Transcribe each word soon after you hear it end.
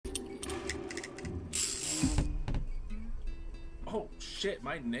shit,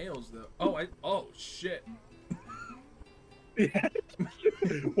 my nails though. Oh shit. Yeah.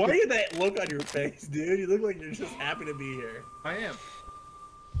 Why are you that look on your face, dude? You look like you're just happy to be here. I am.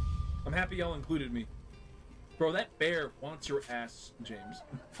 I'm happy y'all included me. Bro, that bear wants your ass, James.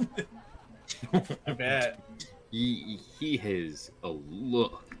 I bet. He has a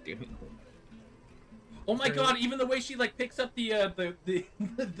look, dude. Oh my god, even the way she like picks up the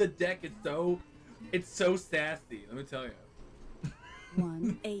the deck is it's so sassy, let me tell you.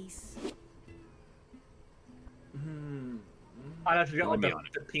 1 ace. I know she's got Call me like on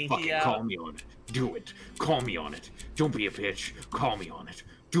the it. pinky Fucking out. call me on it. Do it. Call me on it. Don't be a bitch. Call me on it.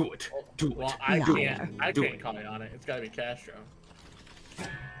 Do it. Do it. Well, I Do can't. it. I Do can't it. call you on it. It's gotta be Castro.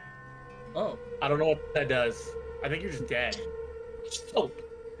 Oh. I don't know what that does. I think you're just dead. Oh,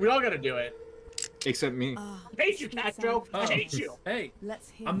 we all gotta do it. Except me. I hate you, Castro. I hate you. Hey, Let's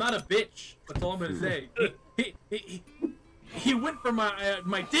hear I'm not a bitch. That's all I'm gonna say. He went for my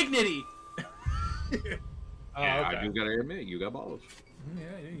my dignity. Oh, Yeah, okay. I do gotta admit, you got balls.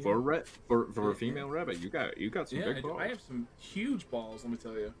 Yeah. For a female rabbit, you got some Yeah, big I do. balls. I have some huge balls, let me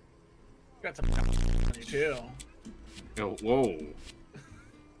tell you. Got some on you too. Oh, whoa.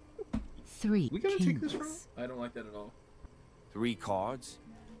 3 We gotta take this kings. I don't like that at all. 3 cards?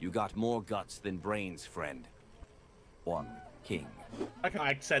 You got more guts than brains, friend. 1 king.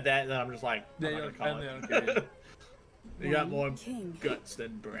 I said that, and then I'm just like, I'm Yeah, not gonna call okay, it. You got 1 more king. guts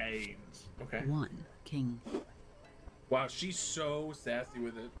than brains. Okay. 1 king. Wow, she's so sassy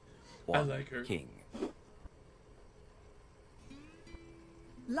with it. 1 like her. king.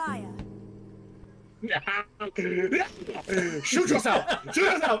 Liar. Shoot yourself! Shoot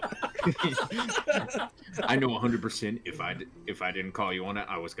yourself! I know 100% if I didn't call you on it,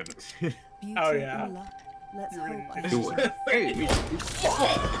 I was gonna Beauty Oh, yeah. and luck. Let's hope I do it. Hey,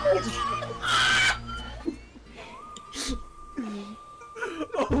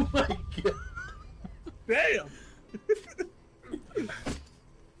 Oh my god. Damn!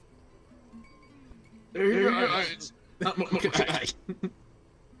 Your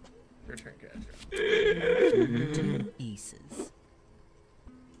turn, Castro. 2 aces.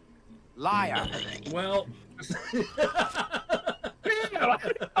 Liar! Well,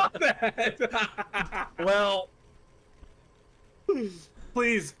 well, Please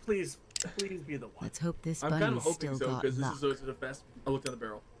be the one. Let's hope this I'm kind of bunny's hoping still so got because this luck. is always the best. I looked at the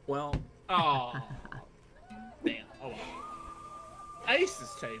barrel. Well, Oh. Damn. Oh well.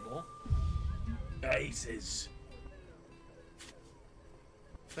 Aces table. aces.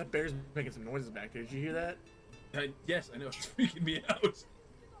 That bear's making some noises back there. Did you hear that? Yes, I know. It's freaking me out.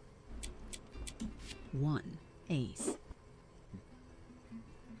 1 ace.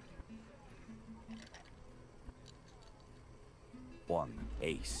 One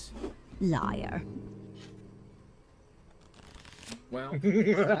ace. Liar. Well,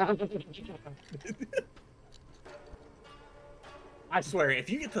 I swear, if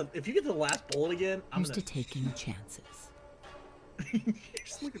you get to the last bullet again, I'm Here's gonna. to taking chances.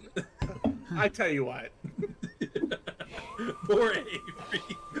 Just look at that. I tell you what. poor Avery.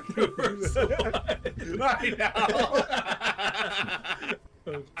 You were so I know.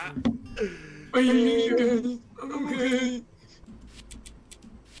 okay.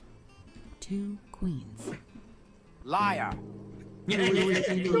 2 queens. Liar!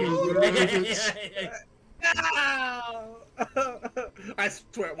 I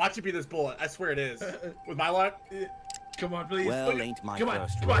swear, watch it be this bullet. I swear it is. With my luck. Come on, please. Well, ain't my come on,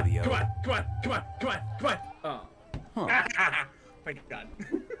 first come on, rodeo. come on, come on, come on, come on, come on. Oh. Thank God.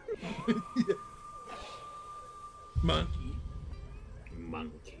 Monkey.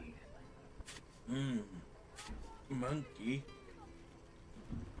 Monkey. Monkey.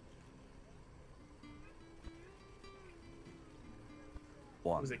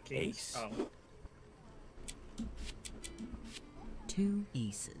 One Was it kings? ace. Oh. 2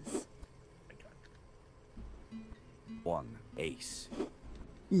 aces. Thank God. One ace.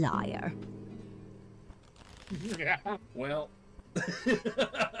 Liar. Yeah. Well.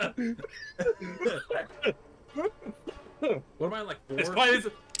 What am I like? 4? This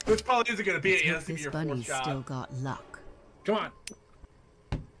probably isn't gonna be it. It has Let's to hope be this your fourth bunny's shot. still got luck. Come on.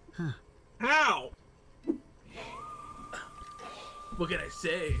 Huh. How? What can I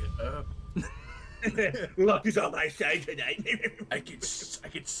say? Luck is on my side tonight. I could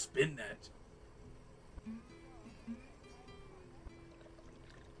spin that.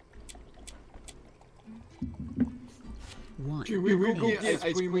 One. We will go ace. get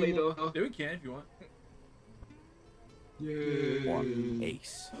ice cream later. Yeah, we can if you want. One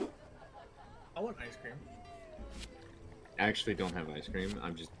ace. I want ice cream. I actually don't have ice cream.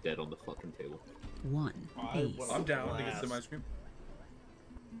 I'm just dead on the fucking table. 1 I ace. will- I'm down to get some ice cream.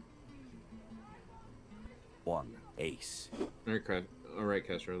 1 ace. All right,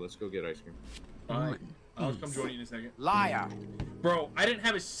 Castro, let's go get ice cream. Alright. One I'll come ace. join you in a second. Liar! Bro, I didn't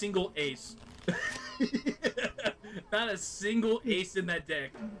have a single ace. Not a single ace in that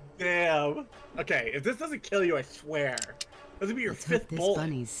deck. Damn. Okay, if this doesn't kill you, I swear. This will be your Let's hope fifth this bullet.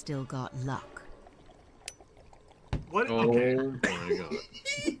 bunny's still got luck. What? Oh Okay. my god.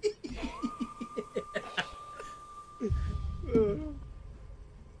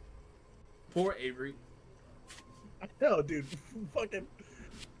 Poor Avery. I know, dude. Fucking.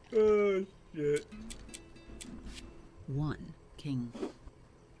 Oh, shit. 1 king.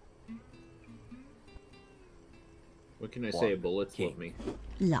 What can I say? One Bullets king. love me.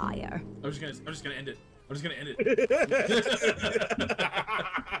 Liar. I'm just gonna end it. I'm just gonna end it.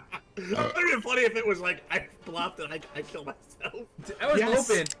 It would have been funny if it was like I bluffed and I killed myself. I was Yes.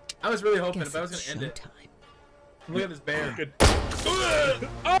 hoping. I was really hoping Guess if I was it's gonna end it. showtime. Look at this bear. Good.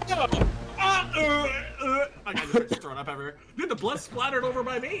 I got the first thrown up ever. Dude, the blood splattered over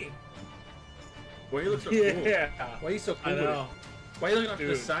by me. Why you look so cool? Yeah. Why are you so I cool? with know. it? Why are you looking off to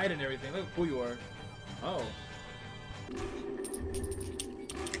the Dude. side and everything? Look how cool you are. Oh.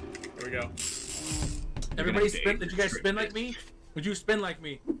 Here we go. Everybody dig spin. Did you guys the spin like me? Would you spin like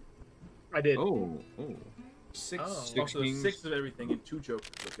me? I did. Oh. 6. Oh. Also 16s. 6 of everything and 2 jokers.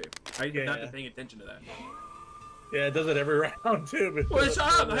 Okay. I did not Yeah. been paying attention to that. Yeah, it does it every round too. But Well, shut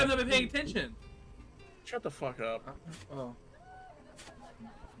up! I haven't been paying attention. Shut the fuck up. Oh.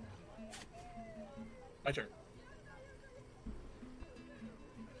 My turn.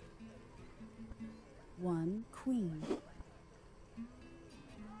 1 queen.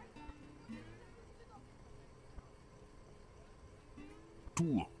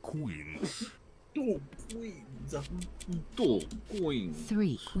 Two queens. Two queens. Two queen.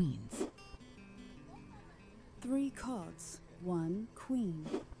 3 queens. 3 cards. 1 queen.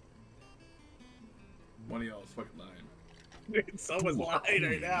 One of y'all is fucking lying. Dude, someone's lying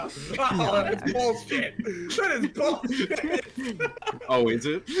right now. Oh, that's bullshit. That is bullshit. Oh, is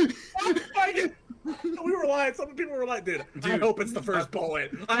it? Fucking- we were lying. Some people were like, dude, I hope it's the first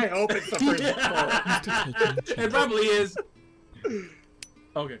bullet. I hope it's the first bullet. Mr. Taking It chance. probably is.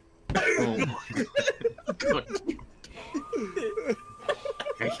 Okay. Oh my god.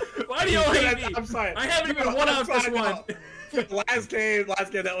 Why do y'all hate me? I'm sorry. I haven't even won out this one. Last game,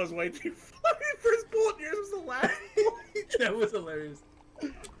 that was way too funny. First bullet, yours was the last one. That was hilarious.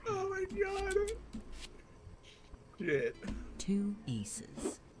 Oh my god. Shit. 2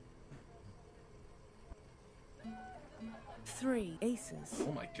 aces. 3 aces.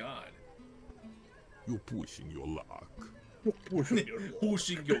 Oh my god. You're pushing your luck. Pushing your luck.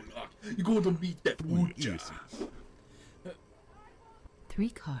 Pushing your luck. You going to meet that 3 Ouija. aces. 3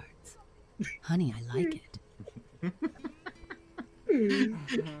 cards. Honey, I like it.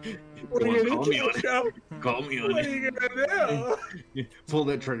 What are you Call gonna me do, on it. Joe? Call me on What are it. you gonna do? Pull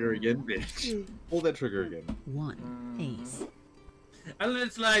that trigger again, bitch. Pull that trigger again. 1 ace. I let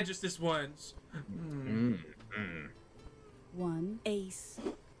it slide just this once. 1 ace.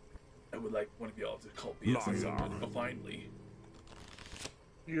 I would like one of y'all to call me Liar. finally.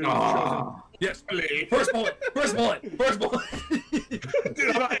 You're Ah. Yes. chosen. First bullet. First bullet. First bullet. Dude,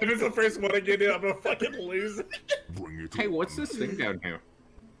 if it's the first one again, dude, I'm gonna fucking lose. Bring it Hey, on. what's this thing down here?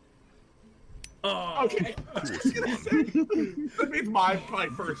 Oh. Okay. That means my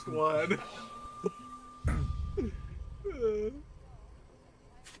first one. Okay.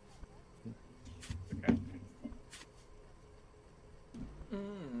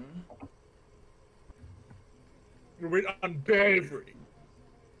 We're on Bavery.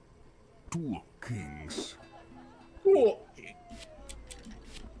 2 kings. Cool.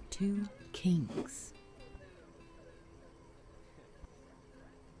 2 kings.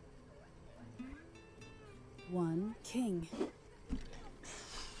 One king.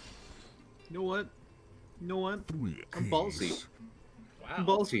 You know what? You know what? 3 kings. I'm ballsy. I'm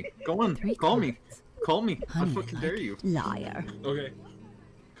Wow. ballsy. Go on. 3 Call me. cards. Call me. I Honey, fucking I dare like you. it. Liar. Okay.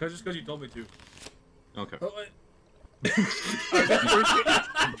 Just because you told me to. Okay. Oh,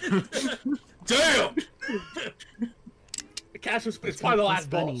 Damn! The cash was it's probably the last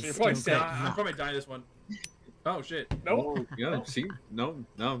ball, so bunny's you're probably still safe. got- I'm probably die this one. Oh shit. Nope. Oh, yeah, see? No.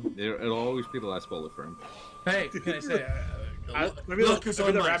 It'll always be the last bullet for him. Hey, can I say? Maybe Look the- who's maybe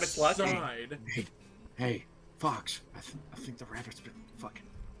on the my rabbit's lucky. side. Hey, Fox. I think the rabbit's been fucking,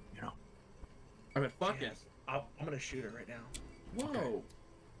 you know. I mean, fuck it. Yes. I'm gonna shoot her right now. Whoa.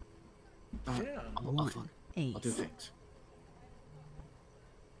 Yeah. I'll 1 do ace. things.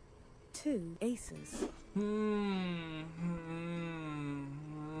 2 aces. Your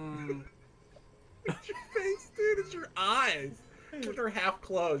face, dude. It's your eyes. They're half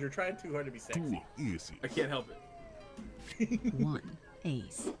closed. You're trying too hard to be Two sexy. aces. I can't help it. 1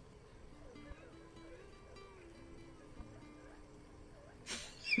 ace.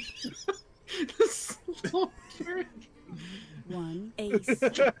 One ace.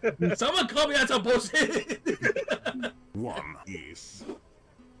 Someone call me on some bullshit. One ace.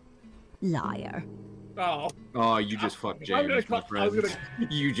 Liar. Oh. Oh, you just fucked I'm gonna James, my call- I was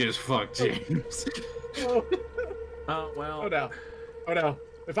friend. You just fucked James. Oh, Oh well. oh no. Oh no.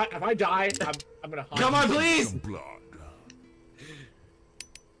 If I die, I'm gonna haunt Come on, you. please. Some blood.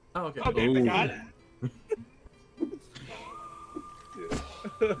 Oh, okay. Okay, Ooh. I got it.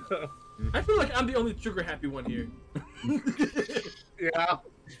 I feel like I'm the only trigger happy one here. Yeah.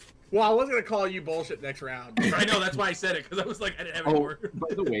 Well, I was gonna call you bullshit next round. I know, that's why I said it, because I was like, I didn't have any Oh, more.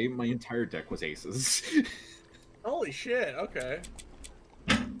 by the way, my entire deck was aces. Holy shit. Okay.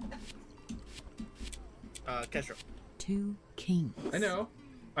 Kesha. 2 kings. I know.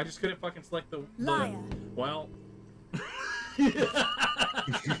 I just couldn't fucking select the Liar. well. Damn.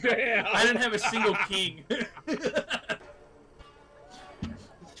 I didn't have a single king.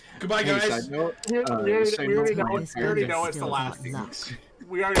 Goodbye, Hey, guys. side note, We already side know note, it's- my we already entire know deck- it's the Still last. got luck.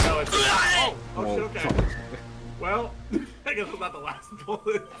 We already know it's. Oh, Oh, shit, okay. fuck. Well, I guess it's not the last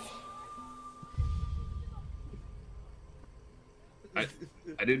bullet. I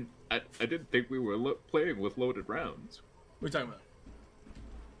didn't think we were playing with loaded rounds. What are you talking about?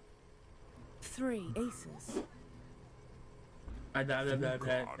 3 aces.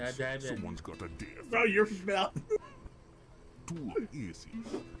 Cards. Someone's got a death. Bro, your mouth. Two aces.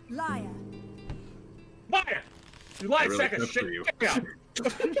 Liar. Liar! You lied really second. tough for Shit. you. Yeah.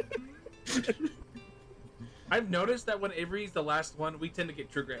 I've noticed that when Avery's the last one, we tend to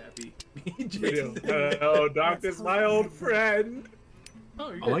get trigger happy. We do. Oh, Doctor's my old friend.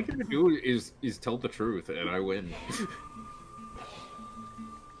 Oh, you're All I good. gotta do is tell the truth, and I win.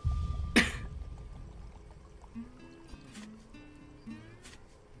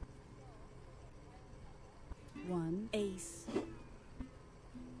 One ace.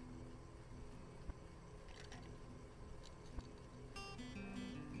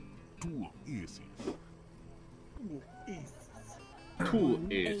 Two aces. Cool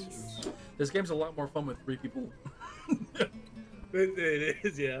One is. ace. This game's a lot more fun with 3 people. It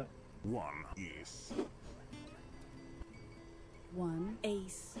is, yeah. One ace. One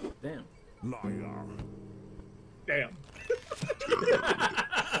ace. Damn. Liar. Damn.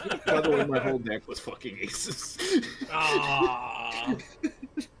 By the way, my whole deck was fucking aces. Ah.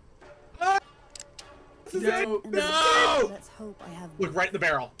 No, And no! let's hope I have. Look right in the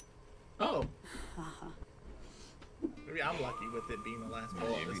barrel. Oh, Haha. Maybe I'm lucky with it being the last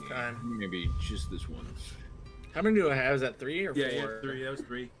bullet this time. Maybe just this once. How many do I have? Is that 3 or 4? yeah, 3. That was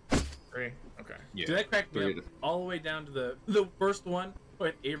 3. 3. Okay. Yeah. Dude, that cracked me Three up all the way down to the first one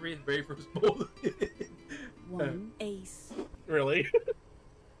when Avery's very first bullet. One ace. Really?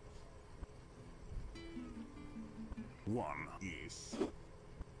 One ace.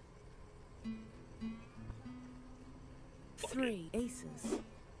 3 aces.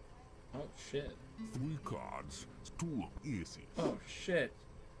 Oh shit. Three cards. Two aces. Oh shit.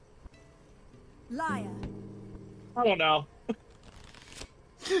 Liar. I don't know.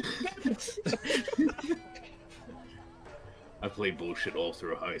 I played bullshit all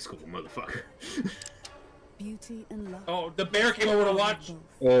through high school, motherfucker. Beauty and luck. Oh, the bear came over to watch.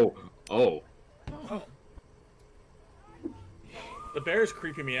 Both. Oh. The bear's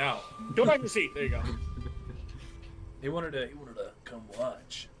creeping me out. Go back to the seat. There you go. He wanted to come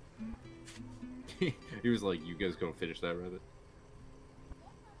watch. He was like, you guys gonna finish that rabbit?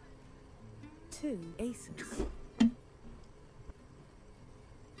 2 aces.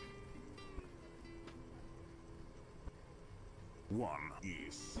 One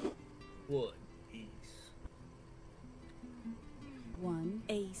ace. Wood. Ease. 1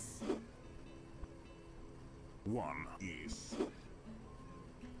 ace. One ace.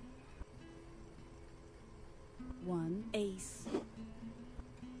 1 ace.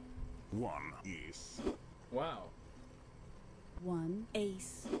 One ace. Wow. 1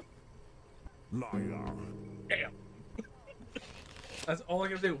 ace. Liar. Damn. That's all I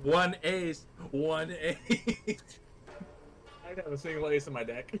can say. 1 ace. 1 ace. I have a single ace in my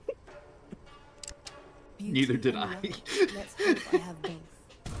deck. Beauty Neither did and I. luck. Let's hope I have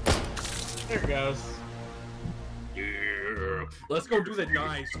both. There it goes. Yeah. Let's go do the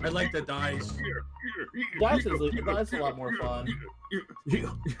dice. I like the dice. That's a lot more fun. Yeah.